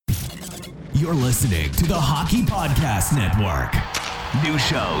You're listening to the Hockey Podcast Network. New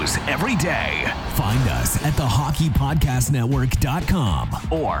shows every day. Find us at thehockeypodcastnetwork.com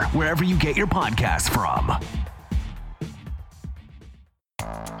or wherever you get your podcasts from.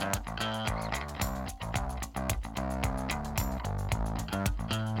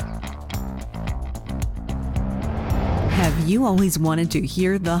 Have you always wanted to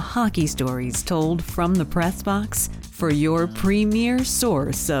hear the hockey stories told from the press box? For your premier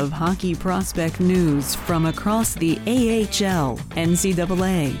source of hockey prospect news from across the AHL,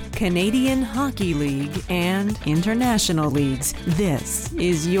 NCAA, Canadian Hockey League, and international leagues, this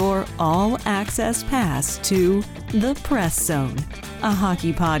is your all-access pass to The Press Zone, a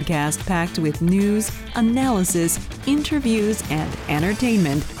hockey podcast packed with news, analysis, interviews, and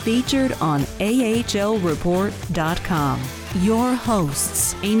entertainment featured on AHLReport.com. Your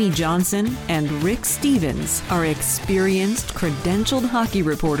hosts, Amy Johnson and Rick Stevens, are experienced, credentialed hockey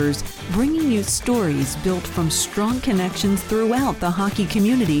reporters bringing you stories built from strong connections throughout the hockey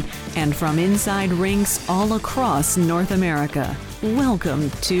community and from inside rinks all across North America. Welcome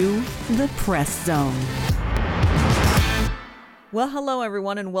to The Press Zone. Well, hello,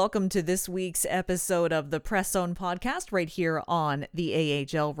 everyone, and welcome to this week's episode of the Press Zone podcast right here on the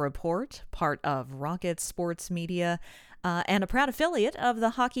AHL Report, part of Rocket Sports Media. And a proud affiliate of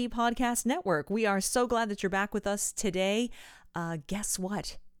the Hockey Podcast Network. We are so glad that you're back with us today. Guess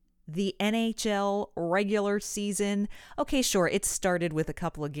what? The NHL regular season. Okay, sure, it started with a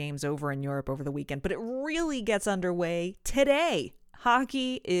couple of games over in Europe over the weekend, but it really gets underway today.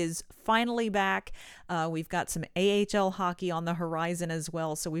 Hockey is finally back. We've got some AHL hockey on the horizon as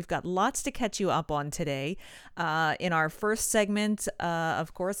well, so we've got lots to catch you up on today. In our first segment,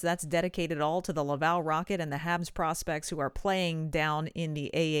 of course, that's dedicated all to the Laval Rocket and the Habs prospects who are playing down in the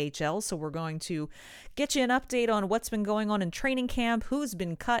AHL. So we're going to get you an update on what's been going on in training camp, who's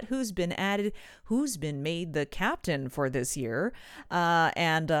been cut, who's been added, who's been made the captain for this year,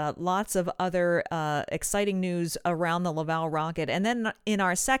 and lots of other exciting news around the Laval Rocket. And then in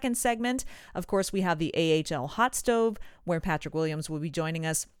our second segment, of course, we have the AHL Hot Stove, where Patrick Williams will be joining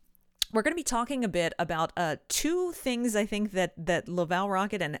us. We're going to be talking a bit about two things I think that Laval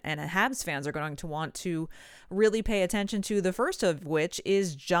Rocket and Habs fans are going to want to really pay attention to. The first of which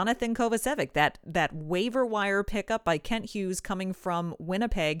is Jonathan Kovacevic, that waiver wire pickup by Kent Hughes coming from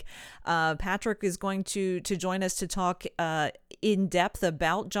Winnipeg. Patrick is going to join us to talk in depth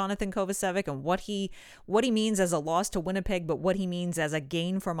about Jonathan Kovacevic and what he means as a loss to Winnipeg, but what he means as a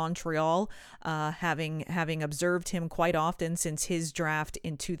gain for Montreal, having observed him quite often since his draft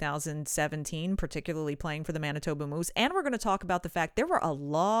in 2017, particularly playing for the Manitoba Moose. And we're going to talk about the fact there were a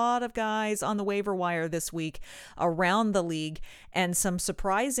lot of guys on the waiver wire this week around the league, and some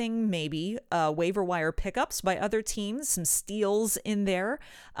surprising maybe waiver wire pickups by other teams, some steals in there,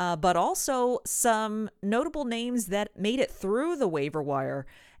 but also some notable names that made it through the waiver wire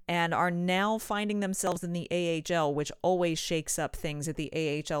and are now finding themselves in the AHL, which always shakes up things at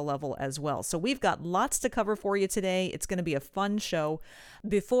the AHL level as well. So we've got lots to cover for you today. It's going to be a fun show.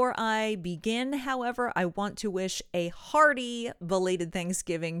 Before I begin, however, I want to wish a hearty belated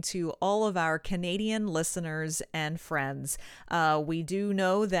Thanksgiving to all of our Canadian listeners and friends. We do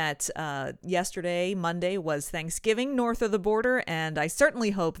know that yesterday, Monday, was Thanksgiving north of the border, and I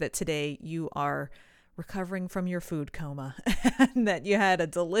certainly hope that today you are recovering from your food coma and that you had a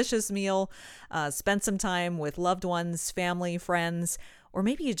delicious meal, spent some time with loved ones, family, friends, or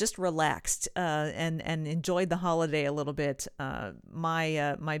maybe you just relaxed and enjoyed the holiday a little bit.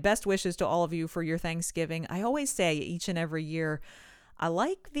 My best wishes to all of you for your Thanksgiving. I always say each and every year, I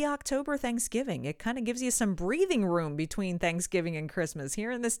like the October Thanksgiving. It kind of gives you some breathing room between Thanksgiving and Christmas. Here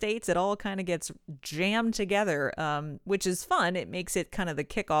in the States, it all kind of gets jammed together, which is fun. It makes it kind of the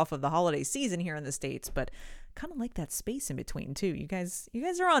kickoff of the holiday season here in the States, but kind of like that space in between too. You guys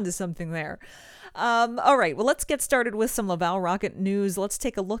are onto something there. All right, well, let's get started with some Laval Rocket news. Let's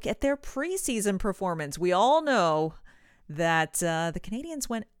take a look at their preseason performance. We all know that the Canadians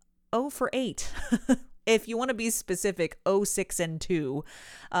went 0 for 8. If you want to be specific, 0-6-2,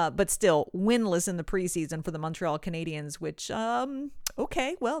 but still winless in the preseason for the Montreal Canadiens, which,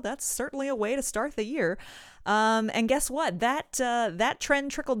 okay, well, that's certainly a way to start the year. And guess what? That trend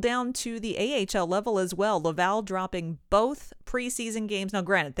trickled down to the AHL level as well. Laval dropping both preseason games. Now,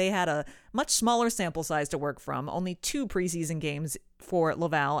 granted, they had a much smaller sample size to work from, only 2 preseason games for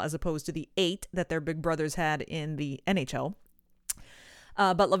Laval as opposed to the 8 that their big brothers had in the NHL.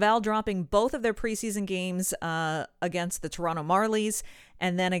 But Laval dropping both of their preseason games against the Toronto Marlies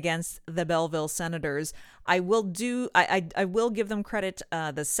and then against the Belleville Senators. I will give them credit.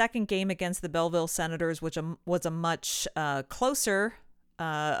 The second game against the Belleville Senators, which was a much closer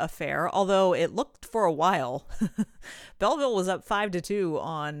affair, although it looked for a while. Belleville was up 5-2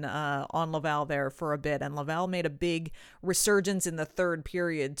 on Laval there for a bit, and Laval made a big resurgence in the third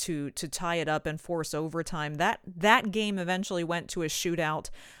period to tie it up and force overtime. That game eventually went to a shootout,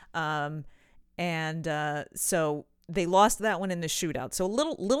 and so they lost that one in the shootout. So a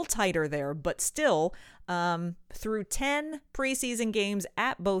little tighter there, but still, through 10 preseason games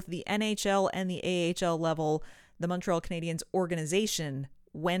at both the NHL and the AHL level, the Montreal Canadiens organization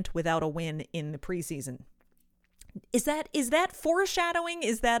went without a win in the preseason. Is that foreshadowing?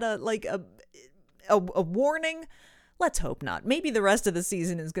 Is that a warning? Let's hope not. Maybe the rest of the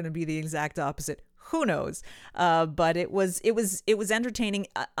season is going to be the exact opposite. Who knows? But it was entertaining.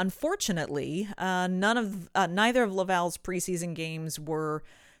 Unfortunately, neither of Laval's preseason games were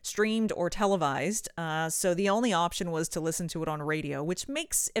streamed or televised, so the only option was to listen to it on radio, which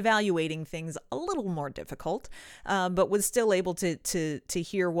makes evaluating things a little more difficult, but was still able to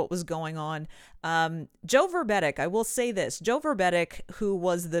hear what was going on. Joe Vrbetic, I will say this, Joe Vrbetic, who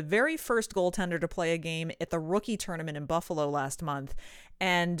was the very first goaltender to play a game at the rookie tournament in Buffalo last month,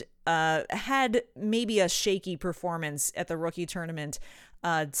 and had maybe a shaky performance at the rookie tournament,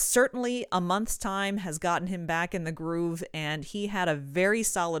 certainly a month's time has gotten him back in the groove, and he had a very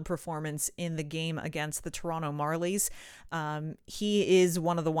solid performance in the game against the Toronto Marlies. He is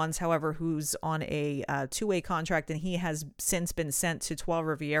one of the ones, however, who's on a two-way contract, and he has since been sent to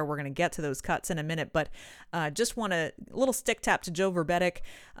Trois-Rivières. We're going to get to those cuts in a minute, but just want a little stick tap to Joe Vrbetic,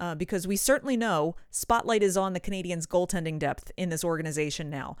 because we certainly know spotlight is on the Canadiens' goaltending depth in this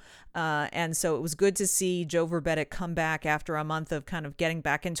organization now. And so it was good to see Joe Vrbetic come back after a month of kind of getting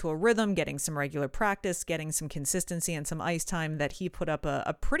back into a rhythm, getting some regular practice, getting some consistency and some ice time, that he put up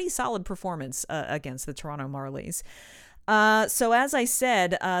a pretty solid performance against the Toronto Marlies. So as I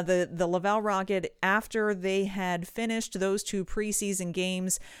said, the Laval Rocket, after they had finished those two preseason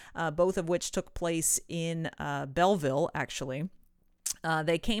games, both of which took place in Belleville, actually,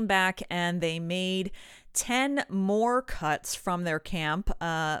 they came back and they made 10 more cuts from their camp,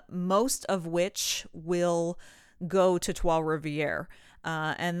 most of which will go to Trois-Rivières.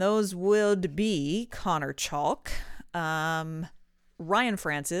 And those would be Connor Chalk, Ryan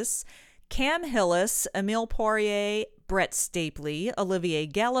Francis, Cam Hillis, Emile Poirier, Brett Stapley, Olivier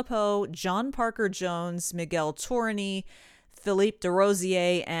Galipeau, John Parker Jones, Miguel Tourigny, Philippe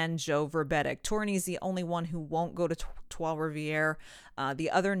Desrosiers, and Joe Vrbetic. Tourigny's the only one who won't go to Trois-Rivières.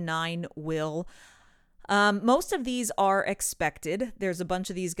 The other 9 will. Most of these are expected. There's a bunch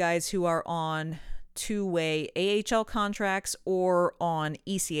of these guys who are on two-way AHL contracts or on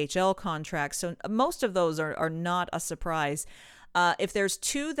ECHL contracts. So most of those are not a surprise. If there's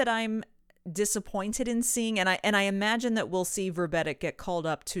 2 that I'm disappointed in seeing, and I imagine that we'll see Vrbetic get called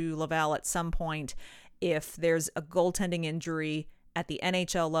up to Laval at some point if there's a goaltending injury at the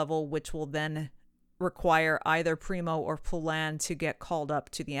NHL level, which will then require either Primo or Poulin to get called up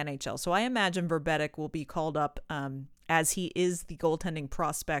to the NHL. So I imagine Vrbetic will be called up as he is the goaltending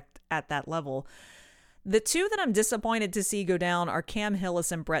prospect at that level. The 2 that I'm disappointed to see go down are Cam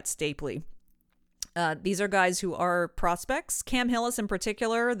Hillis and Brett Stapley. These are guys who are prospects. Cam Hillis in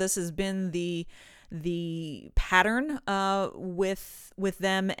particular, this has been the pattern with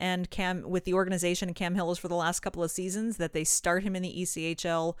them and with the organization and Cam Hillis for the last couple of seasons, that they start him in the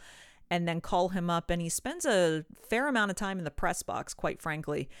ECHL and then call him up, and he spends a fair amount of time in the press box, quite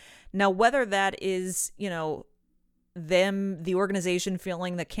frankly. Now, whether that is, the organization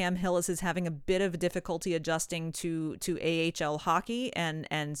feeling that Cam Hillis is having a bit of difficulty adjusting to AHL hockey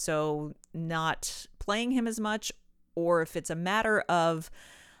and so not playing him as much, or if it's a matter of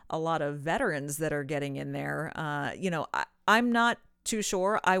a lot of veterans that are getting in there, I'm not too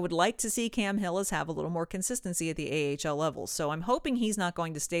sure. I would like to see Cam Hillis have a little more consistency at the AHL level, so I'm hoping he's not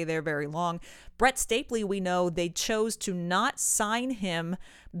going to stay there very long. Brett Stapley, we know they chose to not sign him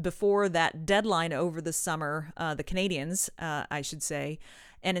before that deadline over the summer, the Canadiens, I should say,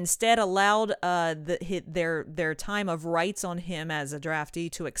 and instead allowed their time of rights on him as a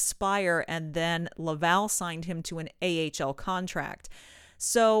draftee to expire, and then Laval signed him to an AHL contract.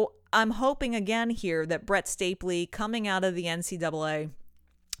 So I'm hoping again here that Brett Stapley, coming out of the NCAA,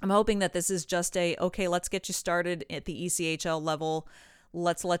 I'm hoping that this is just okay, let's get you started at the ECHL level.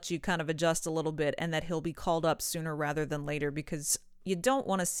 Let's let you kind of adjust a little bit, and that he'll be called up sooner rather than later, because you don't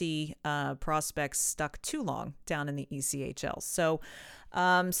want to see prospects stuck too long down in the ECHL. So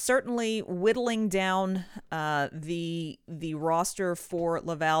certainly whittling down the roster for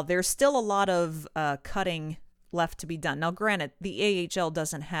Laval. There's still a lot of cutting left to be done. Now, granted, the AHL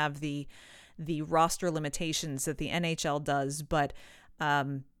doesn't have the roster limitations that the NHL does, but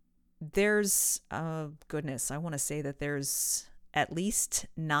there's I want to say that there's at least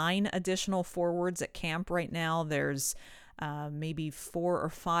 9 additional forwards at camp right now. There's maybe 4 or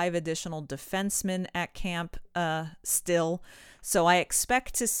 5 additional defensemen at camp still. So I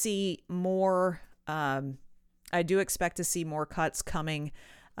expect to see more. I do expect to see more cuts coming,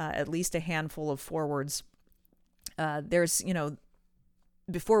 at least a handful of forwards. There's,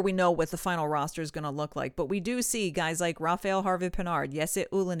 before we know what the final roster is going to look like. But we do see guys like Raphael Harvey-Pinard, Jesse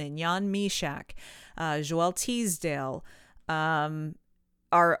Ullinen, Jan Mysak, Joel Teasdale,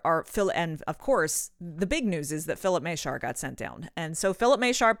 are Phil, and of course the big news is that Philip Machar got sent down, and so Philip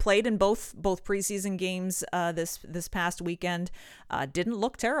Machar played in both preseason games this past weekend. Didn't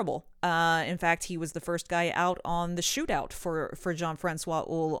look terrible. In fact, he was the first guy out on the shootout for Jean-Francois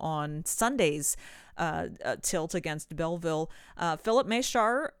Houle on Sunday's tilt against Belleville. Philip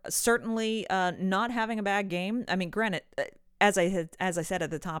Machar certainly not having a bad game. I mean, granted, as I said at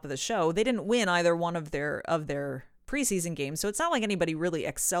the top of the show, they didn't win either one of their preseason games, so it's not like anybody really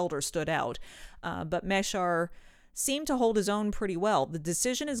excelled or stood out. But Machar seemed to hold his own pretty well. The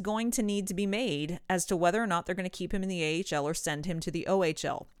decision is going to need to be made as to whether or not they're going to keep him in the AHL or send him to the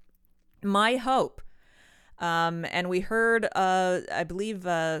OHL. My hope, and we heard, I believe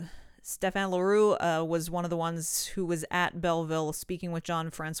Stéphane Leroux was one of the ones who was at Belleville speaking with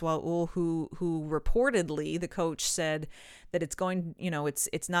Jean-Francois Houle, who reportedly, the coach said that it's going,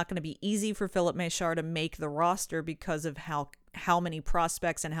 it's not going to be easy for Philip Machar to make the roster because of how many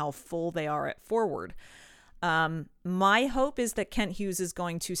prospects and how full they are at forward. My hope is that Kent Hughes is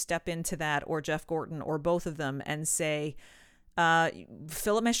going to step into that, or Jeff Gorton, or both of them, and say,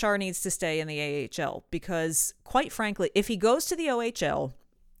 Philip Machar needs to stay in the AHL, because quite frankly, if he goes to the OHL,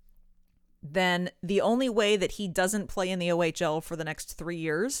 then the only way that he doesn't play in the OHL for the next 3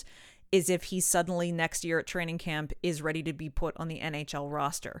 years is if he suddenly next year at training camp is ready to be put on the NHL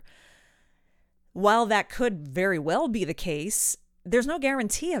roster. While that could very well be the case, there's no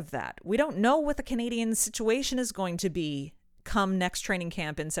guarantee of that. We don't know what the Canadian situation is going to be come next training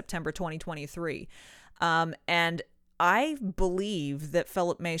camp in September 2023. And I believe that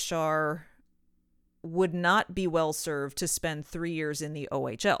Philip Machar would not be well served to spend 3 years in the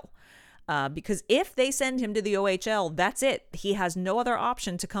OHL. Because if they send him to the OHL, that's it. He has no other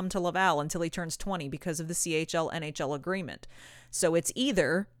option to come to Laval until he turns 20 because of the CHL-NHL agreement. So it's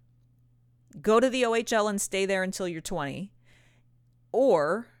either go to the OHL and stay there until you're 20,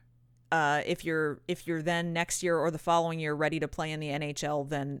 or if you're then next year or the following year ready to play in the NHL,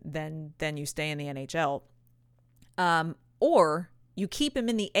 then you stay in the NHL. Or you keep him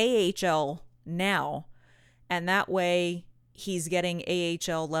in the AHL now, and that way he's getting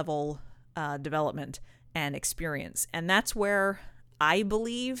AHL level development and experience. And that's where I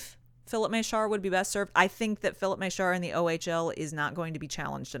believe Philip Machar would be best served. I think that Philip Machar in the OHL is not going to be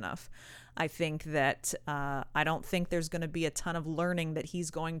challenged enough. I think that I don't think there's going to be a ton of learning that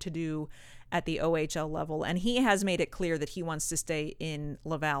he's going to do at the OHL level. And he has made it clear that he wants to stay in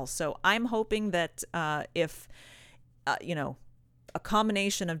Laval. So I'm hoping that if, a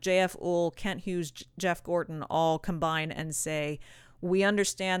combination of JF Houle, Kent Hughes, Jeff Gorton all combine and say, we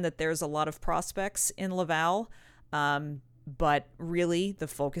understand that there's a lot of prospects in Laval, but really the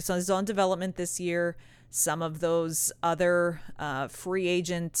focus is on development this year. Some of those other free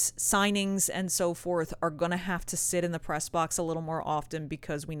agent signings and so forth are going to have to sit in the press box a little more often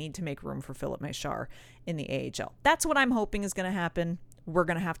because we need to make room for Philip Machar in the AHL. That's what I'm hoping is going to happen. We're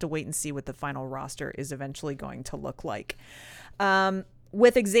going to have to wait and see what the final roster is eventually going to look like.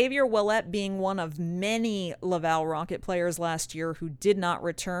 With Xavier Ouellet being one of many Laval Rocket players last year who did not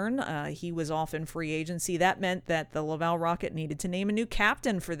return, he was off in free agency. That meant that the Laval Rocket needed to name a new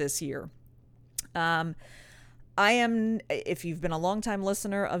captain for this year. If you've been a longtime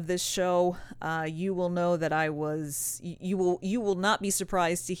listener of this show, you will know that you will not be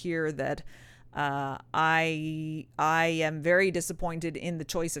surprised to hear that I am very disappointed in the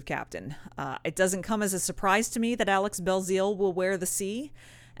choice of captain. It doesn't come as a surprise to me that Alex Belzile will wear the C,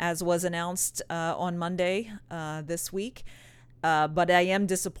 as was announced on Monday this week. But I am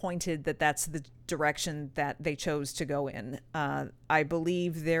disappointed that that's the direction that they chose to go in. I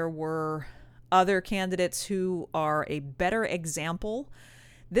believe there were other candidates who are a better example.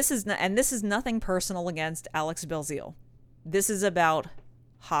 This is nothing personal against Alex Belzile. This is about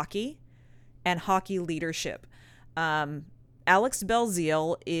hockey and hockey leadership. Alex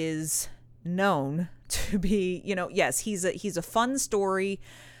Belzile is known to be, yes, he's a fun story.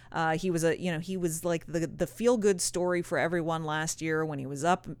 He was like the feel good story for everyone last year when he was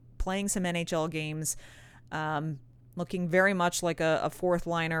up playing some NHL games, looking very much like a fourth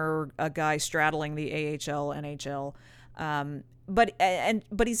liner, a guy straddling the AHL, NHL.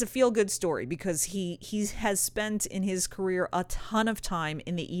 but he's a feel-good story because he has spent in his career a ton of time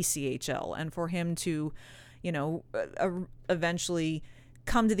in the ECHL, and for him to, eventually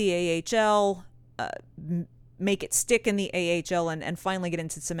come to the AHL, make it stick in the AHL, and finally get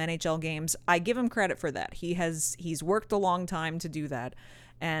into some NHL games, I give him credit for that. He's worked a long time to do that,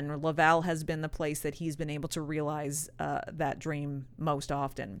 and Laval has been the place that he's been able to realize that dream most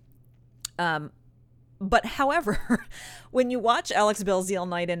often. But however, when you watch Alex Belzile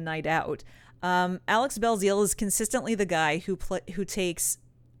night in, night out, Alex Belzile is consistently the guy who takes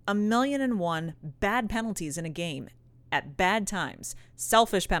 1,000,001 bad penalties in a game at bad times,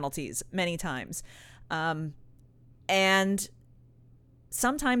 selfish penalties many times. And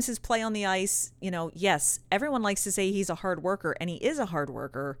sometimes his play on the ice, yes, everyone likes to say he's a hard worker, and he is a hard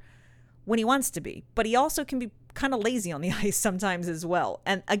worker when he wants to be, but he also can be kind of lazy on the ice sometimes as well.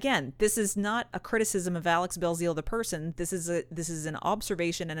 And again, this is not a criticism of Alex Belzile the person. This is an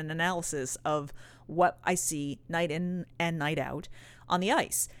observation and an analysis of what I see night in and night out on the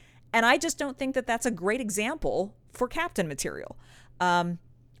ice. And I just don't think that that's a great example for captain material.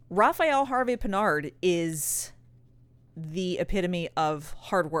 Raphael Harvey-Pinard is the epitome of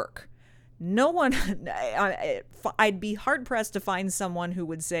hard work. No one, I'd be hard pressed to find someone who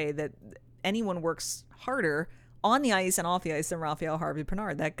would say that anyone works harder on the ice and off the ice than Raphael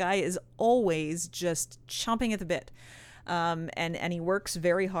Harvey-Pinard. That guy is always just chomping at the bit. And he works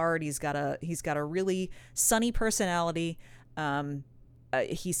very hard. He's got a really sunny personality.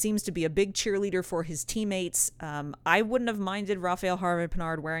 He seems to be a big cheerleader for his teammates. I wouldn't have minded Raphael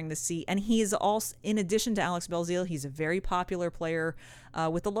Harvey-Pinard wearing the C. And he is also, in addition to Alex Belzile, he's a very popular player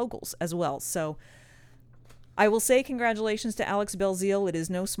with the locals as well. So I will say congratulations to Alex Belzile. It is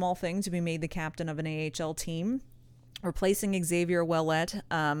no small thing to be made the captain of an AHL team, replacing Xavier Ouellet.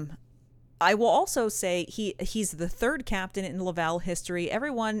 I will also say he's the third captain in Laval history.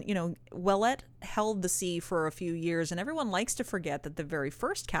 Everyone, Ouellet held the C for a few years, and everyone likes to forget that the very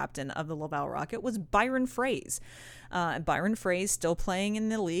first captain of the Laval Rocket was Byron Frais. Byron Frais still playing in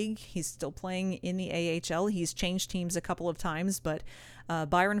the league. He's still playing in the AHL. He's changed teams a couple of times, but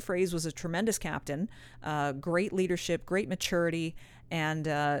Byron Frais was a tremendous captain, great leadership, great maturity. And,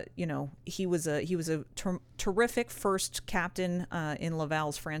 he was a terrific first captain in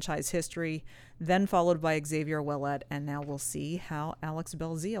Laval's franchise history, then followed by Xavier Ouellet, and now we'll see how Alex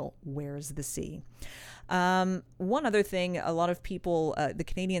Belzile wears the C. One other thing, a lot of people, the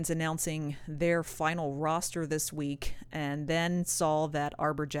Canadiens announcing their final roster this week, and then saw that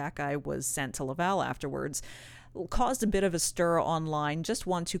Arbor Xhekaj was sent to Laval afterwards, caused a bit of a stir online. Just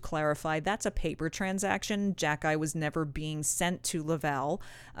want to clarify, that's a paper transaction. Xhekaj was never being sent to Laval.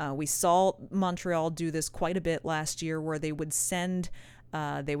 We saw Montreal do this quite a bit last year, where they would send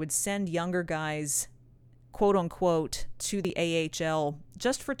younger guys, quote unquote, to the AHL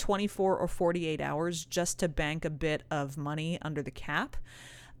just for 24 or 48 hours, just to bank a bit of money under the cap.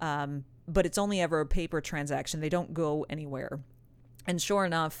 But it's only ever a paper transaction. They don't go anywhere. And sure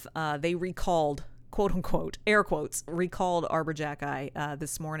enough, they recalled, quote unquote, air quotes, recalled Arbor Xhekaj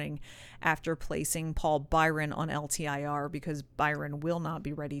this morning after placing Paul Byron on LTIR because Byron will not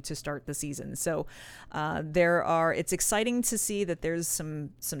be ready to start the season. So it's exciting to see that there's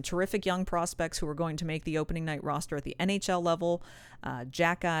some terrific young prospects who are going to make the opening night roster at the NHL level.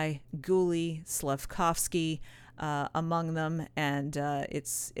 Xhekaj, Guhle, Slafkovsky, among them, and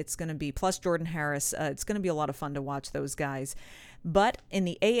it's going to be, plus Jordan Harris, it's going to be a lot of fun to watch those guys. But in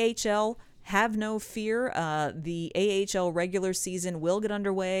the AHL, have no fear. The AHL regular season will get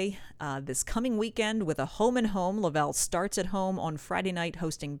underway this coming weekend with a home and home. Laval starts at home on Friday night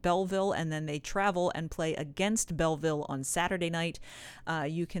hosting Belleville, and then they travel and play against Belleville on Saturday night.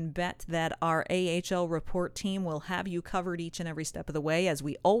 You can bet that our AHL report team will have you covered each and every step of the way, as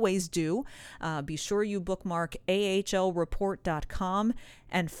we always do. Be sure you bookmark ahlreport.com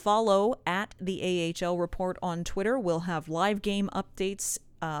and follow at the AHL Report on Twitter. We'll have live game updates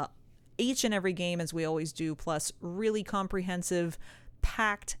each and every game, as we always do, plus really comprehensive,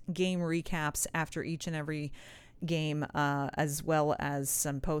 packed game recaps after each and every game, as well as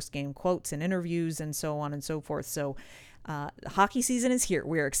some post-game quotes and interviews and so on and so forth. So hockey season is here.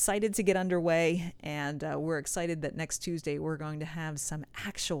 We're excited to get underway, and we're excited that next Tuesday we're going to have some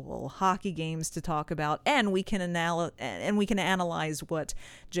actual hockey games to talk about, and we can analyze what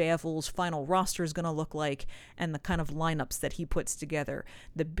JF Ull's final roster is going to look like and the kind of lineups that he puts together.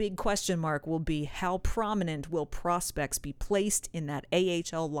 The big question mark will be, how prominent will prospects be placed in that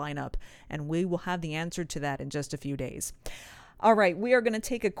AHL lineup, and we will have the answer to that in just a few days. All right, we are going to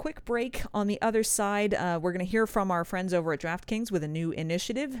take a quick break. On the other side, we're going to hear from our friends over at DraftKings with a new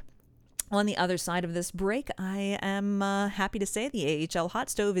initiative. On the other side of this break, I am happy to say the AHL Hot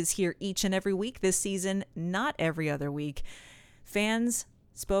Stove is here each and every week this season, not every other week. Fans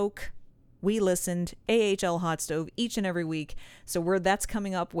spoke, we listened, AHL Hot Stove each and every week. So that's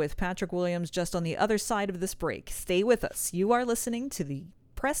coming up with Patrick Williams just on the other side of this break. Stay with us. You are listening to the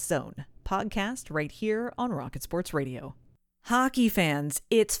Press Zone podcast right here on Rocket Sports Radio. Hockey fans,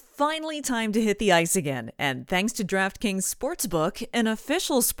 it's finally time to hit the ice again, and thanks to DraftKings Sportsbook, an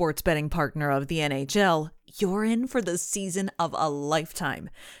official sports betting partner of the NHL, you're in for the season of a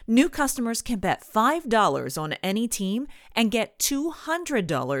lifetime. New customers can bet $5 on any team and get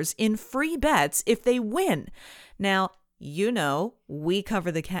 $200 in free bets if they win. Now, you know, we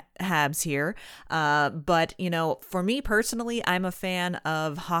cover the Habs here, but, you know, for me personally, I'm a fan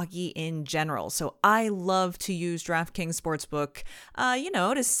of hockey in general, so I love to use DraftKings Sportsbook,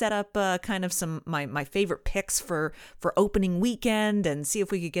 to set up kind of some my favorite picks for opening weekend and see if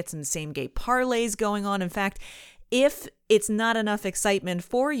we could get some same-game parlays going on. In fact, if it's not enough excitement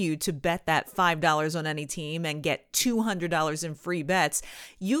for you to bet that $5 on any team and get $200 in free bets,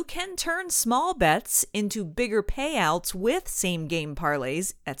 you can turn small bets into bigger payouts with same-game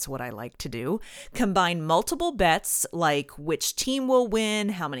parlays. That's what I like to do. Combine multiple bets like which team will win,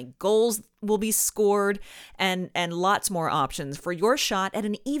 how many goals will be scored, and lots more options for your shot at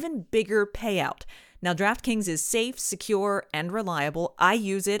an even bigger payout. Now, DraftKings is safe, secure, and reliable. I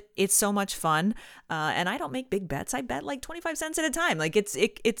use it. It's so much fun. And I don't make big bets. I bet like 25 cents at a time. Like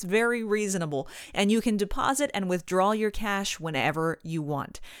it's very reasonable. And you can deposit and withdraw your cash whenever you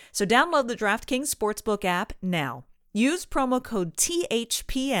want. So download the DraftKings Sportsbook app now. Use promo code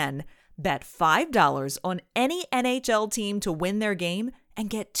THPN. Bet $5 on any NHL team to win their game and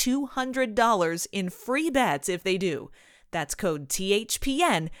get $200 in free bets if they do. That's code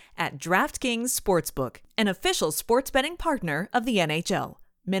THPN at DraftKings Sportsbook, an official sports betting partner of the NHL.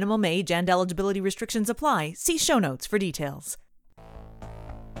 Minimum age and eligibility restrictions apply. See show notes for details.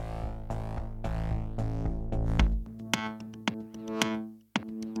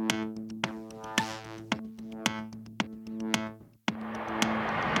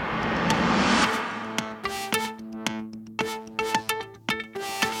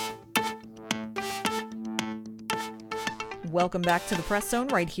 Welcome back to the Press Zone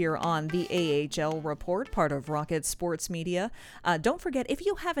right here on the AHL Report, part of Rocket Sports Media. Don't forget, if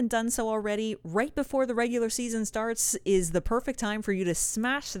you haven't done so already, right before the regular season starts is the perfect time for you to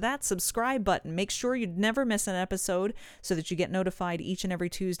smash that subscribe button. Make sure you never miss an episode so that you get notified each and every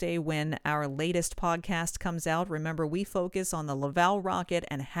Tuesday when our latest podcast comes out. Remember, we focus on the Laval Rocket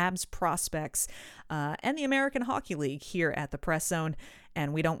and Habs prospects and the American Hockey League here at the Press Zone.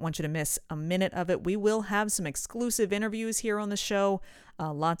 And we don't want you to miss a minute of it. We will have some exclusive interviews here on the show.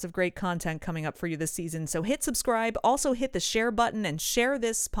 Lots of great content coming up for you this season. So hit subscribe. Also hit the share button and share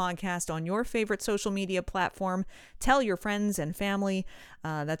this podcast on your favorite social media platform. Tell your friends and family.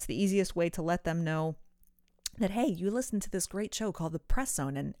 That's the easiest way to let them know that, hey, you listen to this great show called The Press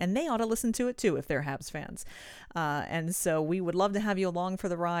Zone, and they ought to listen to it too if they're Habs fans. And so we would love to have you along for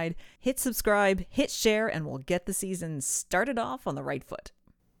the ride. Hit subscribe, hit share, and we'll get the season started off on the right foot.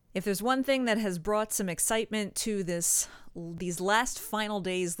 If there's one thing that has brought some excitement to these last final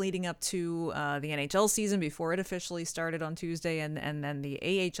days leading up to the NHL season before it officially started on Tuesday, and then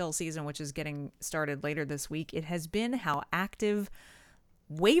the AHL season, which is getting started later this week, it has been how active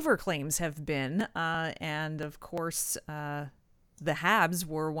waiver claims have been, and of course the Habs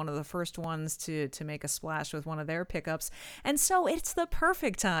were one of the first ones to make a splash with one of their pickups, and so it's the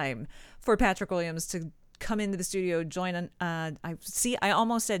perfect time for Patrick Williams to come into the studio, join I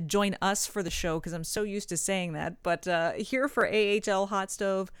almost said join us for the show because I'm so used to saying that, but here for AHL Hot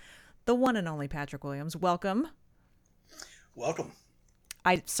Stove, the one and only Patrick Williams. Welcome.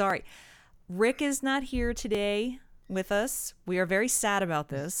 Sorry, Rick is not here today with us. We are very sad about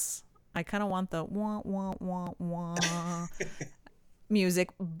this. I kind of want the wah wah wah wah music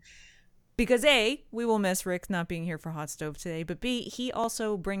because A, we will miss Rick not being here for Hot Stove today, but B, he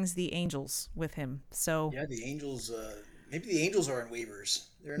also brings the Angels with him. So yeah, the Angels. Maybe the Angels are on waivers.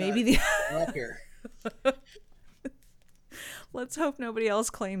 They're not here. Let's hope nobody else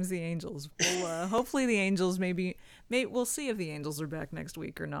claims the Angels. Well, hopefully the Angels we'll see if the Angels are back next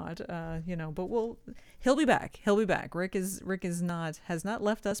week or not. But he'll be back. Rick has not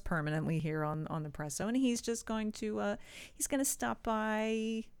left us permanently here on the Press Zone. He's just going to stop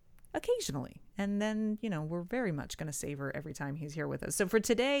by occasionally. And then, we're very much going to savor every time he's here with us. So for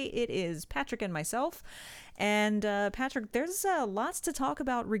today, it is Patrick and myself. And Patrick, there's lots to talk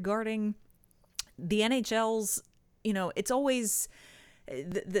about regarding the NHL's. It's always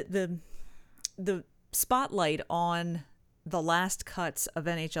the spotlight on the last cuts of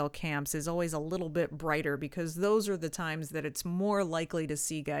NHL camps is always a little bit brighter because those are the times that it's more likely to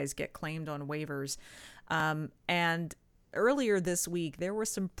see guys get claimed on waivers. And earlier this week, there were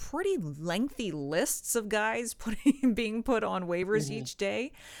some pretty lengthy lists of guys being put on waivers each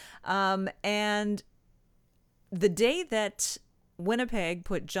day. And the day that Winnipeg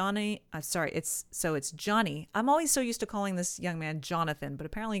put Johnny, it's Johnny. I'm always so used to calling this young man Jonathan, but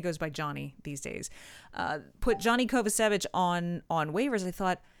apparently he goes by Johnny these days. Put Johnny Kovacevic on waivers. I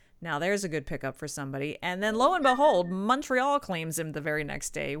thought, now there's a good pickup for somebody. And then lo and behold, Montreal claims him the very next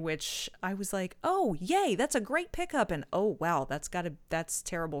day, which I was like, oh, yay, that's a great pickup. And oh, wow, that's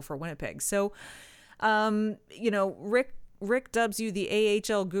terrible for Winnipeg. So, Rick dubs you the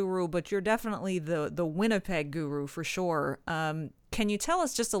AHL guru, but you're definitely the Winnipeg guru for sure. Can you tell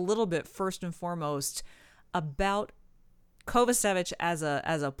us just a little bit, first and foremost, about Kovacevic as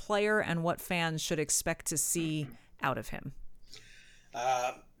a player and what fans should expect to see out of him?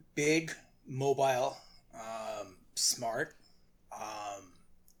 Big, mobile, smart,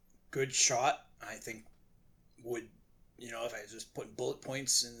 good shot. I think would, if I was just putting bullet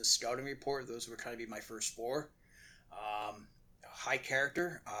points in the scouting report, those would kind of be my first four. High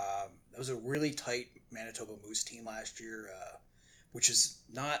character. That was a really tight Manitoba Moose team last year, which is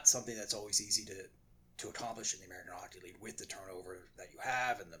not something that's always easy to accomplish in the American Hockey League with the turnover that you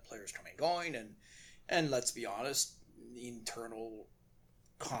have and the players coming and going. And let's be honest, internal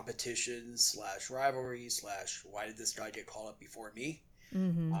competition / rivalry / why did this guy get called up before me?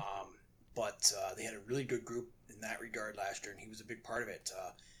 Mm-hmm. But they had a really good group in that regard last year, and he was a big part of it.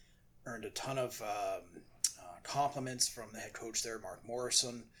 Earned a ton of compliments from the head coach there, Mark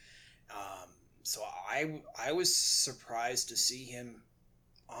Morrison. So I was surprised to see him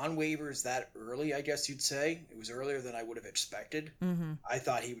on waivers that early, I guess you'd say. It was earlier than I would have expected. Mm-hmm. I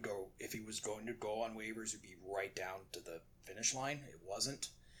thought he would go, if he was going to go on waivers, it would be right down to the finish line. It wasn't.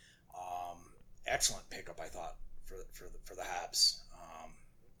 Excellent pickup, I thought, for the Habs.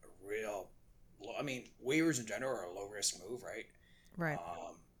 Waivers in general are a low risk move, right? Right.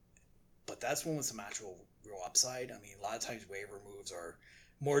 But that's one with some actual real upside. A lot of times waiver moves are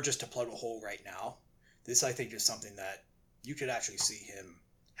more just to plug a hole right now. This, I think, is something that you could actually see him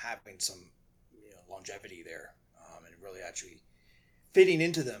having some longevity there, and really actually fitting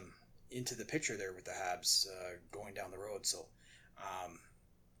into the picture there with the Habs going down the road. So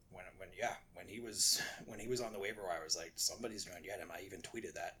when he was on the waiver wire, I was like, somebody's going to get him. I even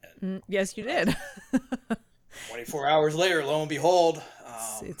tweeted that. And, yes, you did. 24 hours later, lo and behold,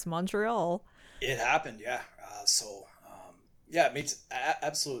 it's Montreal. It happened, yeah. It makes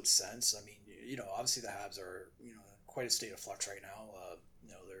absolute sense. Obviously the Habs are, quite a state of flux right now.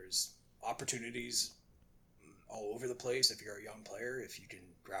 There's opportunities all over the place if you're a young player, if you can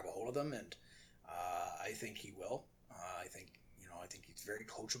grab a hold of them, and I think he will. I think he's very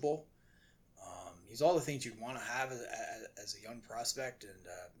coachable. He's all the things you'd want to have as a young prospect, and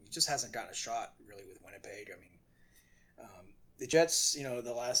he just hasn't gotten a shot really with Winnipeg. The Jets,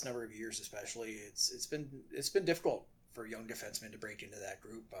 the last number of years especially, it's been difficult for young defensemen to break into that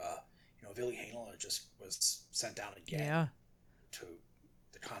group. Ville Heinola just was sent down again to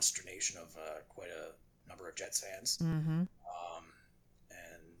the consternation of quite a number of Jets fans. Mm-hmm.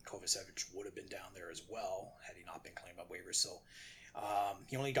 And Kovacevic would have been down there as well had he not been claimed on waivers. So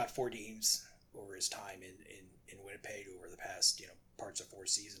he only got 4 games over his time in Winnipeg over the past parts of 4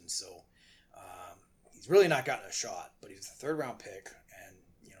 seasons. So he's really not gotten a shot, but he's a 3rd round pick, and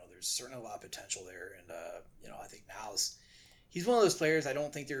there's certainly a lot of potential there. And I think he's one of those players. I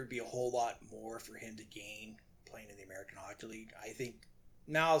don't think there would be a whole lot more for him to gain playing in the American Hockey League. I think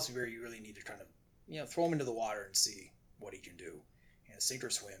now is where you really need to kind of throw him into the water and see what he can do in a sink or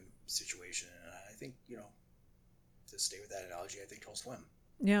swim situation. And I think to stay with that analogy, I think he'll swim.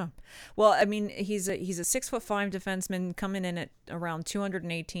 Yeah. Well, he's a 6'5" defenseman coming in at around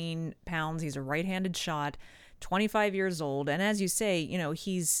 218 pounds. He's a right-handed shot, 25 years old. And as you say,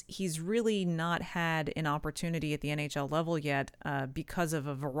 he's really not had an opportunity at the NHL level yet because of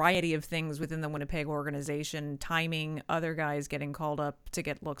a variety of things within the Winnipeg organization, timing, other guys getting called up to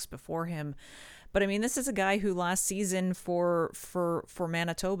get looks before him. But this is a guy who last season for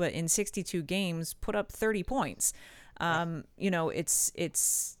Manitoba in 62 games put up 30 points.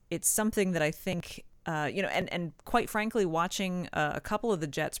 It's something that I think, and quite frankly, watching a couple of the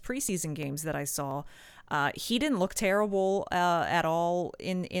Jets preseason games that I saw, he didn't look terrible at all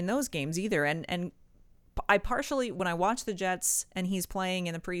in those games either. And I partially, when I watch the Jets and he's playing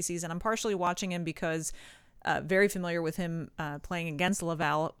in the preseason, I'm partially watching him because very familiar with him playing against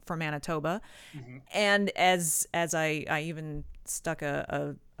Laval for Manitoba. Mm-hmm. And as I even stuck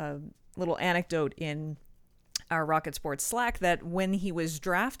a little anecdote in our Rocket Sports Slack that when he was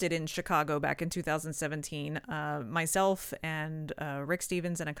drafted in Chicago back in 2017, myself and Rick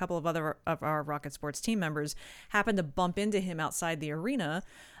Stevens and a couple of other of our Rocket Sports team members happened to bump into him outside the arena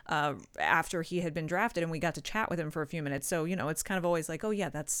after he had been drafted, and we got to chat with him for a few minutes. So, it's kind of always like, oh yeah,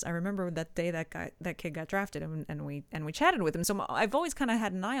 I remember that day that kid got drafted, and we chatted with him. So I've always kind of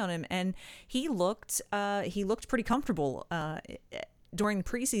had an eye on him, and he looked pretty comfortable during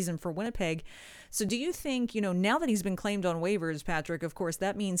preseason for Winnipeg. So do you think, now that he's been claimed on waivers, Patrick, of course,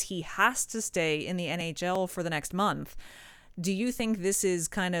 that means he has to stay in the NHL for the next month. Do you think this is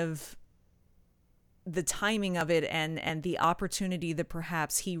kind of the timing of it and the opportunity that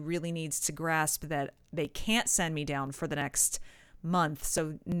perhaps he really needs to grasp, that they can't send me down for the next month,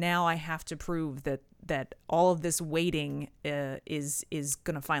 so now I have to prove that all of this waiting is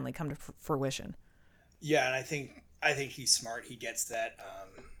going to finally come to fruition? Yeah, and I think he's smart. He gets that.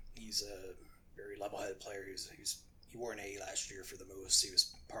 He's a very level-headed player. He wore an A last year for the Moose. He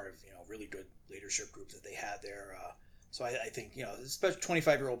was part of a really good leadership group that they had there. So I think especially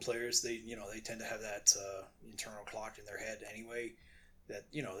 25-year-old players, they tend to have that internal clock in their head anyway. That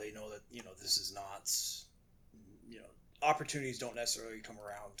they know that this is not opportunities don't necessarily come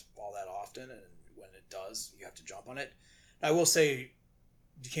around all that often, and when it does, you have to jump on it. I will say,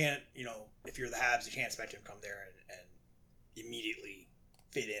 you can't if you're the Habs, you can't expect him to come there and immediately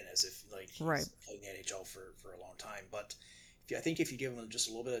fit in as if he's right. playing the NHL for a long time. But I think if you give him just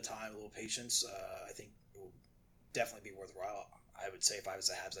a little bit of time, a little patience, I think it will definitely be worthwhile. I would say if I was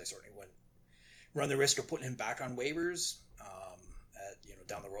the Habs, I certainly wouldn't run the risk of putting him back on waivers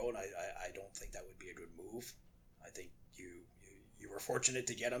down the road. I don't think that would be a good move. I think you were fortunate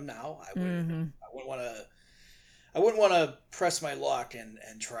to get him now. I wouldn't want to press my luck and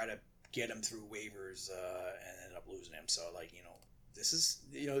try to get him through waivers and end up losing him. So this is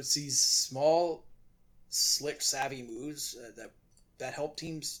it's these small, slick, savvy moves that help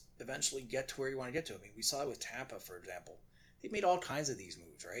teams eventually get to where you want to get to. I mean, we saw it with Tampa, for example. They made all kinds of these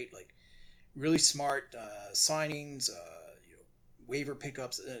moves, right? Like really smart signings, waiver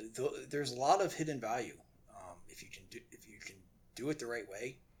pickups. There's a lot of hidden value if you can do it the right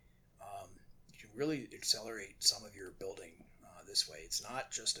way. You can really accelerate some of your building this way. It's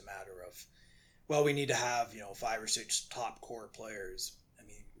not just a matter of, well, we need to have 5 or 6 top core players. I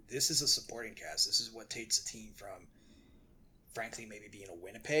mean, this is a supporting cast. This is what takes a team from, frankly, maybe being a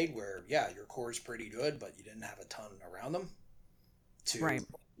Winnipeg where, yeah, your core is pretty good, but you didn't have a ton around them, to right.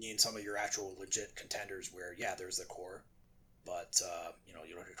 being some of your actual legit contenders where, yeah, there's the core, but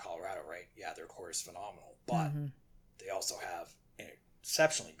you look at Colorado, right? Yeah, their core is phenomenal, but they also have an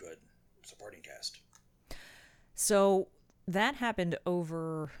exceptionally good supporting cast. So that happened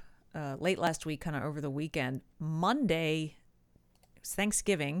over late last week, kind of over the weekend. Monday, it was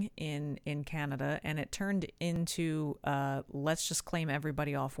Thanksgiving in Canada, and it turned into let's just claim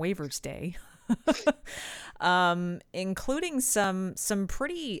everybody off waivers day. Including some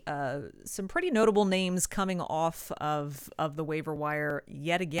pretty notable names coming off of the waiver wire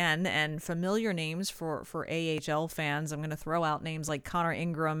yet again, and familiar names for AHL fans. I'm going to throw out names like Connor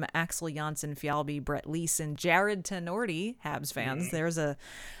Ingram, Axel Janssen-Fjallby, Brett Leeson, Jared Tenorti, Habs fans. There's a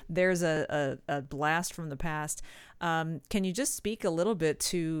blast from the past. Can you just speak a little bit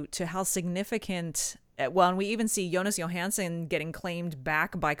to how significant? Well, and we even see Jonas Johansson getting claimed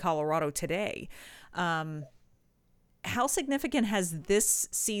back by Colorado today. How significant has this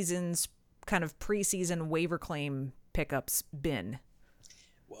season's kind of preseason waiver claim pickups been?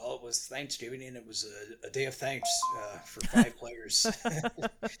 Well, it was Thanksgiving, and it was a day of thanks for 5 players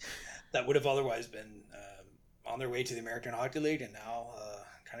that would have otherwise been on their way to the American Hockey League, and now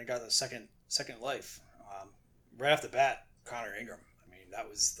kind of got a second life. Right off the bat, Connor Ingram. That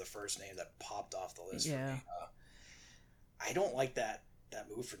was the first name that popped off the list for me. I don't like that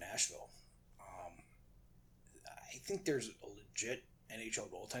move for Nashville. I think there's a legit NHL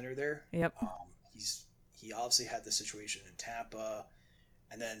goaltender there. Yep. He obviously had the situation in Tampa,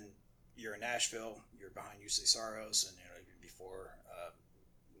 and then you're in Nashville. You're behind UC Saros, and even before,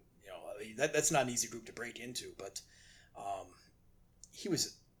 that's not an easy group to break into. But he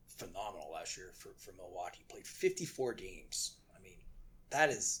was phenomenal last year for Milwaukee. Played 54 games.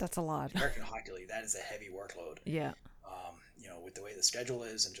 That's a lot. American Hockey League, that is a heavy workload. Yeah. With the way the schedule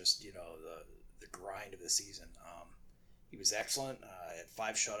is and just, the grind of the season. He was excellent. Had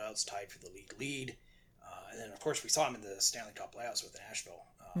 5 shutouts, tied for the league lead. And then, of course, we saw him in the Stanley Cup playoffs with Nashville.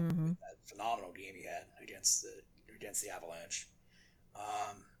 With that phenomenal game he had against the Avalanche.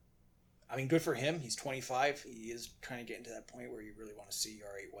 Good for him. He's 25. He is kind of getting to that point where you really want to see,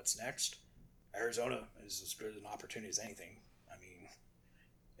 all right, what's next? Arizona is as good an opportunity as anything.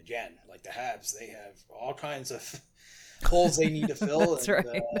 again, like the Habs, they have all kinds of holes they need to fill. That's and,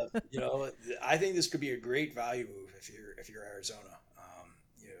 right. I think this could be a great value move if you're Arizona.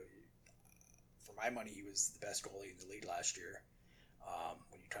 For my money, he was the best goalie in the league last year.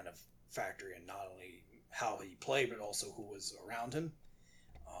 When you kind of factor in not only how he played, but also who was around him.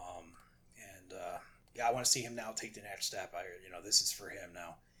 I want to see him now take the next step. This is for him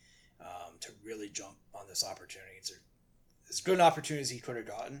now to really jump on this opportunity. It's as good an opportunity as he could have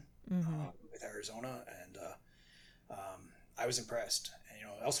gotten with Arizona, and I was impressed. And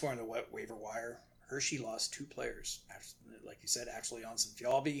elsewhere on the waiver wire, Hershey lost 2 players, like you said, actually Janssen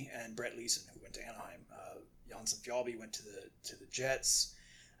Fjallby and Brett Leeson, who went to Anaheim. Janssen Fjallby went to the Jets.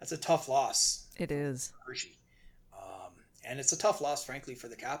 That's a tough loss. It is. Hershey. And it's a tough loss, frankly, for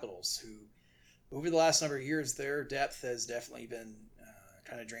the Capitals, who over the last number of years, their depth has definitely been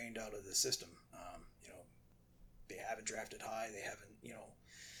kind of drained out of the system. They haven't drafted high. They haven't,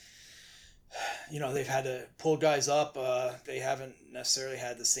 they've had to pull guys up. They haven't necessarily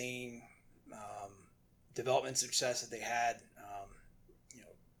had the same development success that they had,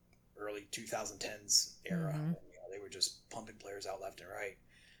 early 2010s era. Mm-hmm. They were just pumping players out left and right.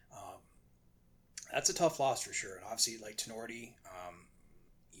 That's a tough loss for sure. And obviously, like Tenorti,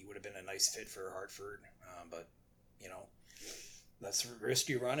 he would have been a nice fit for Hartford, but that's a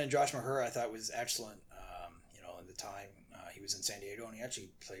risky run. And Josh Maher, I thought, was excellent. In the time he was in San Diego, and he actually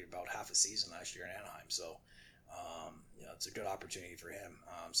played about half a season last year in Anaheim. So, it's a good opportunity for him.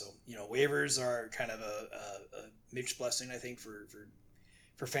 Waivers are kind of a mixed blessing, I think, for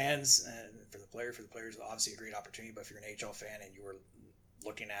fans and for the player. For the players, obviously a great opportunity. But if you're an HL fan and you were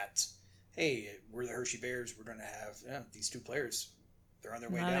looking at, hey, we're the Hershey Bears, we're going to have these 2 players. They're on their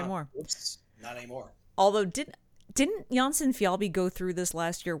way Not down. anymore. Oops, not anymore. Although didn't Janssen Fjallby go through this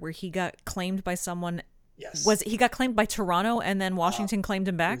last year where he got claimed by someone? Yes. He got claimed by Toronto and then Washington claimed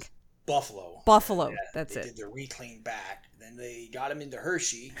him back? Buffalo. Buffalo. That's they it. did their reclaim back. Then they got him into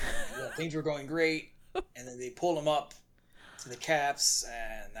Hershey. Things were going great, and then they pulled him up to the Caps,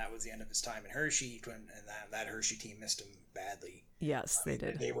 and that was the end of his time in Hershey. And that Hershey team missed him badly. Yes, they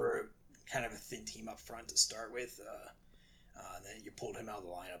did. They were kind of a thin team up front to start with. And then you pulled him out of the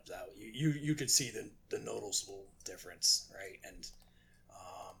lineup. That you could see the noticeable difference, right? And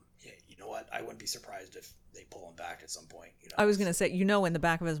you know what? I wouldn't be surprised if they pull him back at some point. I was going to say, in the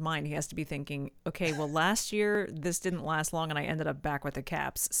back of his mind, he has to be thinking, okay, well, last year this didn't last long, and I ended up back with the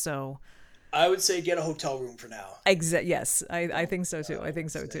Caps. So I would say get a hotel room for now. Yes, I think so too. I think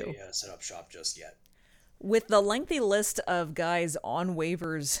so too. Set up shop just yet. With the lengthy list of guys on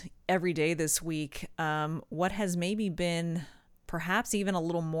waivers every day this week, what has maybe been perhaps even a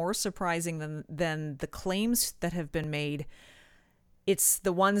little more surprising than the claims that have been made, it's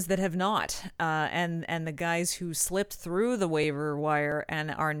the ones that have not, and the guys who slipped through the waiver wire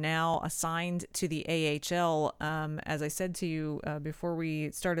and are now assigned to the AHL. As I said to you before we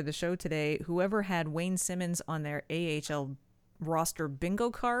started the show today, whoever had Wayne Simmons on their AHL roster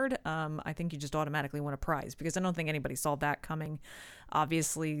bingo card, I think you just automatically win a prize, because I don't think anybody saw that coming.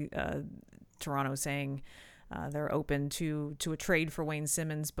 Obviously, Toronto saying they're open to a trade for Wayne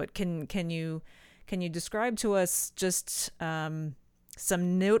Simmons, but can you describe to us just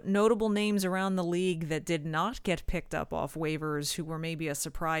some notable names around the league that did not get picked up off waivers, who were maybe a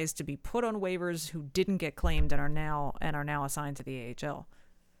surprise to be put on waivers, who didn't get claimed and are now assigned to the AHL?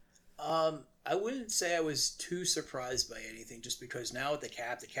 I wouldn't say I was too surprised by anything, just because now with the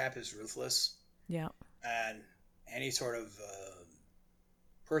cap is ruthless. Yeah. And any sort of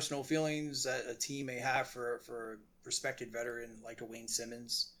personal feelings that a team may have for a respected veteran like a Wayne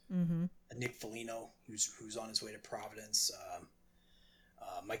Simmons, a Nick Foligno, who's on his way to Providence.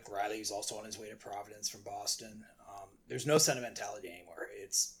 Mike Riley is also on his way to Providence from Boston. There's no sentimentality anymore.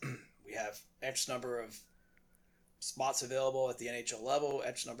 It's we have X number of spots available at the NHL level,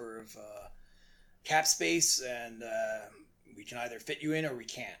 X number of cap space, and we can either fit you in or we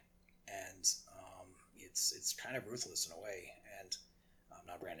can't. And it's kind of ruthless in a way. And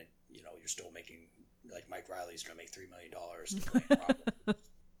now, granted, you're still making, like, Mike Riley's going to make $3 million to play in Providence.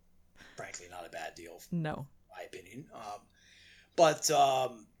 Frankly, not a bad deal. No, in my opinion. But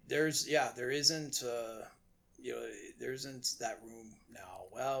there isn't that room now.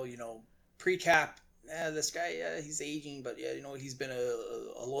 Well, pre-cap, this guy, he's aging, but he's been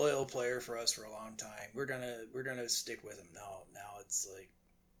a loyal player for us for a long time. We're gonna stick with him. Now it's like,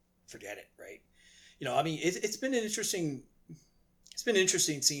 forget it, right? It's been interesting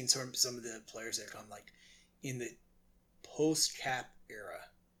seeing some of the players that come, like, in the post-cap era.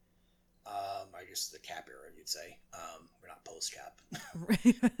 I guess the cap era, you'd say. We're not post-cap.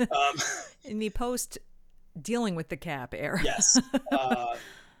 In the post dealing with the cap era. Yes.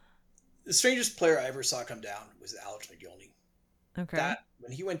 The strangest player I ever saw come down was Alex McGillney. Okay. That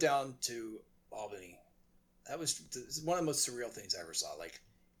when he went down to Albany, that was one of the most surreal things I ever saw. Like,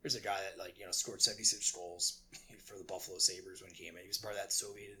 here's a guy that scored 76 goals for the Buffalo Sabres when he came in. He was part of that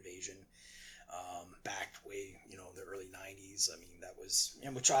Soviet invasion back way in the early 90s. I mean, that was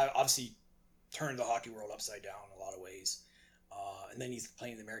which I obviously turned the hockey world upside down in a lot of ways. And then he's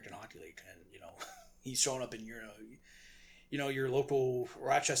playing in the American Hockey League, and he's showing up in your local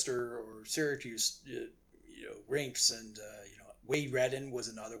Rochester or Syracuse rinks, and Wade Redden was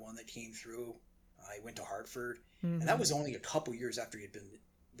another one that came through. He went to Hartford, and that was only a couple years after he had been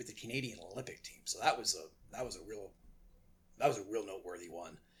with the Canadian Olympic team. So that was a real noteworthy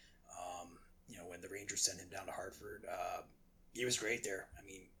one. When the Rangers sent him down to Hartford, he was great there. I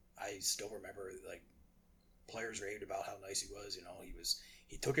mean, I still remember like players raved about how nice he was.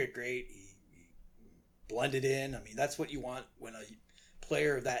 He took it great. He blended in. I mean, that's what you want when a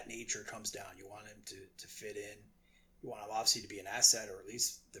player of that nature comes down. You want him to fit in. You want him obviously to be an asset, or at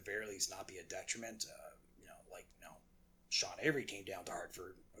least the very least not be a detriment. Sean Avery came down to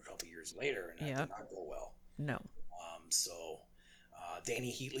Hartford a couple years later, and that did not go well. No.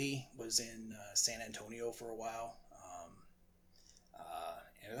 Danny Heatley was in San Antonio for a while,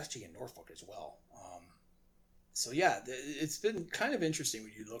 and actually in Norfolk as well. It's been kind of interesting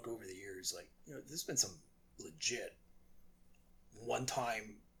when you look over the years. Like, there's been some legit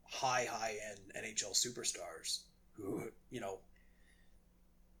one-time high-end NHL superstars who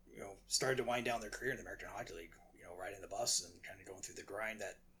started to wind down their career in the American Hockey League, riding the bus and kind of going through the grind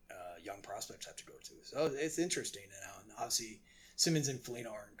that young prospects have to go to. So it's interesting now, and obviously Simmons and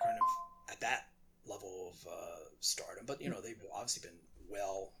Foligno aren't kind of at that level of stardom, but they've obviously been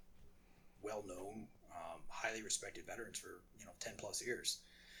well known, highly respected veterans for 10 plus years.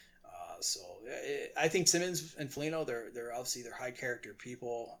 I think Simmons and Foligno, they're obviously they're high character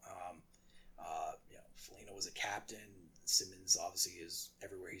people. Foligno was a captain. Simmons obviously is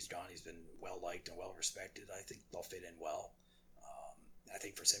everywhere he's gone. He's been well liked and well respected. I think they'll fit in well. I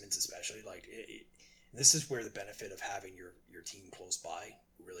think for Simmons especially, this is where the benefit of having your team close by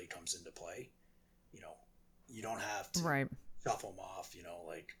really comes into play. You don't have to shuffle them off.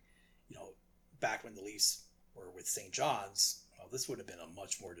 Back when the Leafs were with St. John's, this would have been a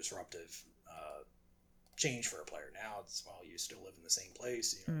much more disruptive change for a player. Now it's you still live in the same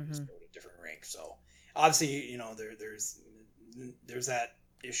place. You just go to a different rink. So obviously, there's that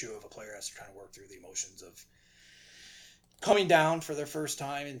issue of a player has to try to work through the emotions of coming down for their first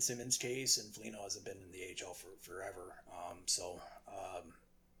time in Simmons' case, and Foligno hasn't been in the AHL for forever.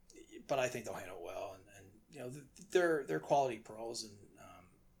 But I think they'll handle it well, and they're quality pros, and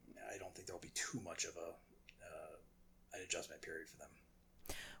I don't think there'll be too much of an adjustment period for them.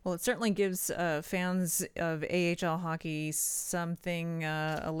 Well, it certainly gives fans of AHL hockey something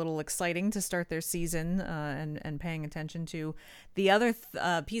a little exciting to start their season and paying attention to. The other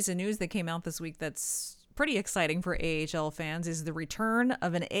piece of news that came out this week that's pretty exciting for AHL fans is the return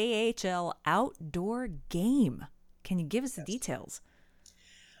of an AHL outdoor game. Can you give us the details?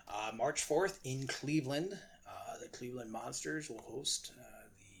 March 4th in Cleveland, the Cleveland Monsters will host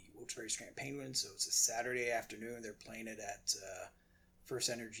the Wilkes-Barre Strand Penguins. So it's a Saturday afternoon. They're playing it at First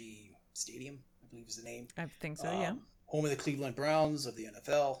Energy Stadium, I believe is the name. I think so, yeah. Home of the Cleveland Browns of the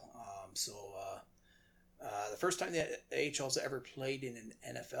NFL. The first time the AHL's ever played in an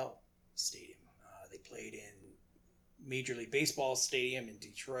NFL stadium. They played in Major League Baseball Stadium in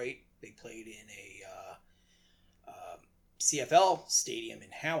Detroit. They played in a CFL stadium in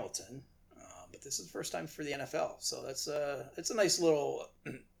Hamilton. But this is the first time for the NFL. So it's a nice little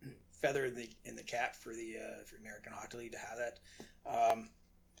feather in the cap for the American Hockey League to have that.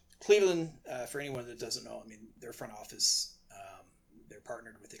 Cleveland, for anyone that doesn't know, I mean, their front office, they're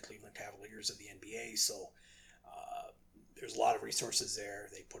partnered with the Cleveland Cavaliers of the NBA, so there's a lot of resources there.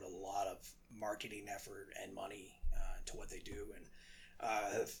 They put a lot of marketing effort and money into what they do, and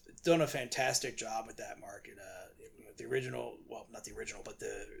have done a fantastic job with that market. The original, well, not the original, but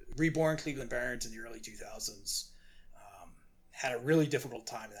the reborn Cleveland Barons in the early 2000s had a really difficult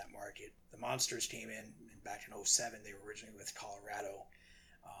time in that market. The Monsters came in back in 2007. They were originally with Colorado,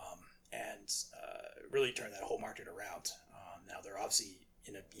 and really turned that whole market around. Now they're obviously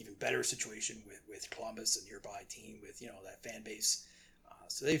in an even better situation with Columbus, a nearby team with that fan base.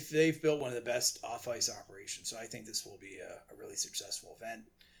 So they've built one of the best off-ice operations. So I think this will be a really successful event,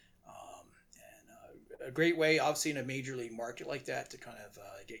 and a great way, obviously, in a major league market like that, to kind of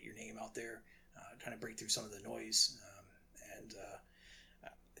get your name out there, kind of break through some of the noise, and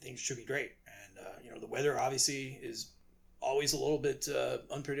I think it should be great. And the weather obviously is always a little bit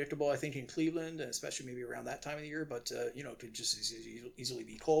unpredictable, I think, in Cleveland, and especially maybe around that time of the year. But it could just easily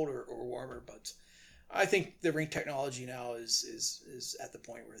be cold or warmer. But I think the rink technology now is at the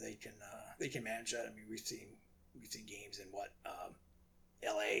point where they can manage that. I mean, we've seen games in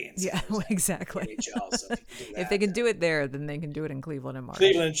LA and exactly. NHL, so if they can do it there, then they can do it in Cleveland in March.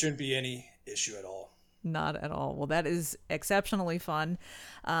 Cleveland shouldn't be any issue at all. Not at all. Well, that is exceptionally fun.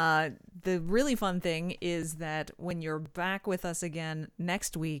 The really fun thing is that when you're back with us again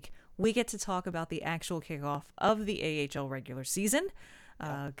next week, we get to talk about the actual kickoff of the AHL regular season,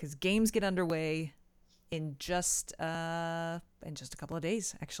 because games get underway in just a couple of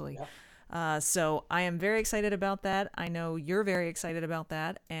days, actually. Yeah. So I am very excited about that. I know you're very excited about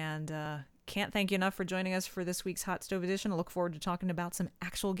that, and can't thank you enough for joining us for this week's Hot Stove Edition. I look forward to talking about some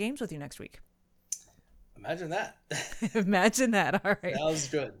actual games with you next week. Imagine that. Imagine that. All right. That was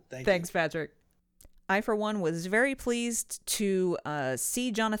good. Thanks, Patrick. I, for one, was very pleased to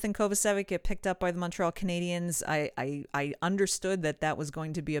see Jonathan Kovacevic get picked up by the Montreal Canadiens. I understood that was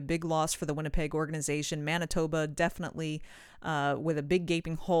going to be a big loss for the Winnipeg organization. Manitoba definitely with a big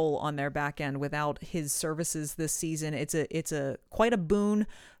gaping hole on their back end without his services this season. It's quite a boon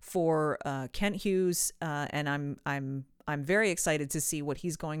for Kent Hughes, and I'm very excited to see what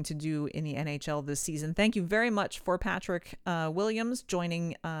he's going to do in the NHL this season. Thank you very much for Patrick Williams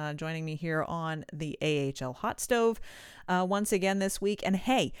joining me here on the AHL Hot Stove once again this week. And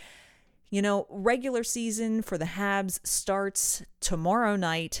hey, regular season for the Habs starts tomorrow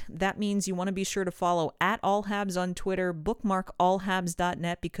night. That means you want to be sure to follow @AllHabs on Twitter, bookmark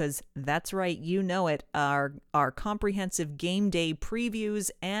allhabs.net, because that's right, you know it. Our comprehensive game day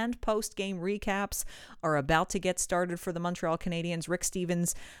previews and post-game recaps are about to get started for the Montreal Canadiens. Rick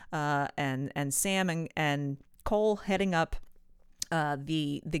Stevens and Sam and Cole heading up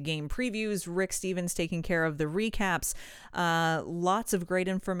the game previews, Rick Stevens taking care of the recaps, lots of great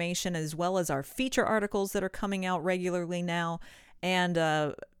information, as well as our feature articles that are coming out regularly now, and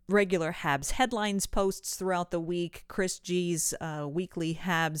regular Habs headlines posts throughout the week, Chris G's weekly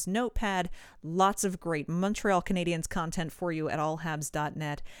Habs notepad, lots of great Montreal Canadiens content for you at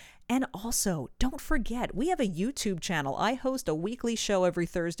allhabs.net. And also, don't forget, we have a YouTube channel. I host a weekly show every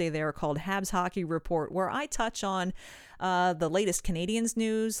Thursday there called Habs Hockey Report, where I touch on the latest Canadiens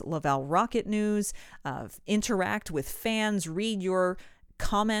news, Laval Rocket news, interact with fans, read your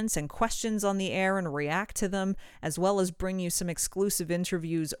comments and questions on the air and react to them, as well as bring you some exclusive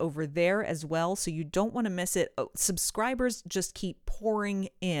interviews over there as well. So you don't want to miss it. Subscribers just keep pouring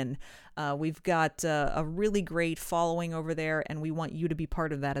in. We've got a really great following over there, and we want you to be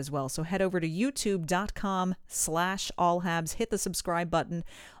part of that as well. So head over to youtube.com/allhabs, hit the subscribe button.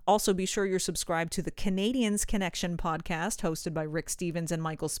 Also, be sure you're subscribed to the Canadiens Connection podcast, hosted by Rick Stevens and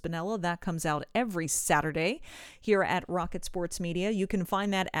Michael Spinella. That comes out every Saturday here at Rocket Sports Media. You can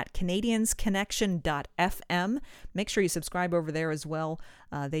find that at canadiensconnection.fm. Make sure you subscribe over there as well.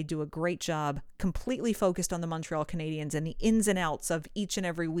 They do a great job, completely focused on the Montreal Canadiens and the ins and outs of each and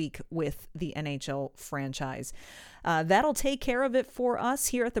every week with the NHL franchise. That'll take care of it for us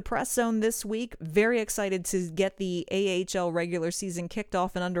here at the Press Zone this week. Very excited to get the AHL regular season kicked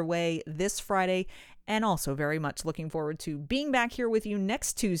off and underway this Friday, and also very much looking forward to being back here with you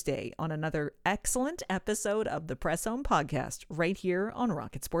next Tuesday on another excellent episode of the Press Zone podcast right here on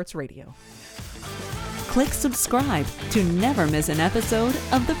Rocket Sports Radio. Click subscribe to never miss an episode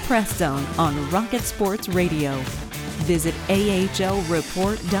of the Press Zone on Rocket Sports Radio. Visit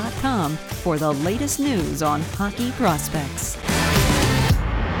ahlreport.com for the latest news on hockey prospects.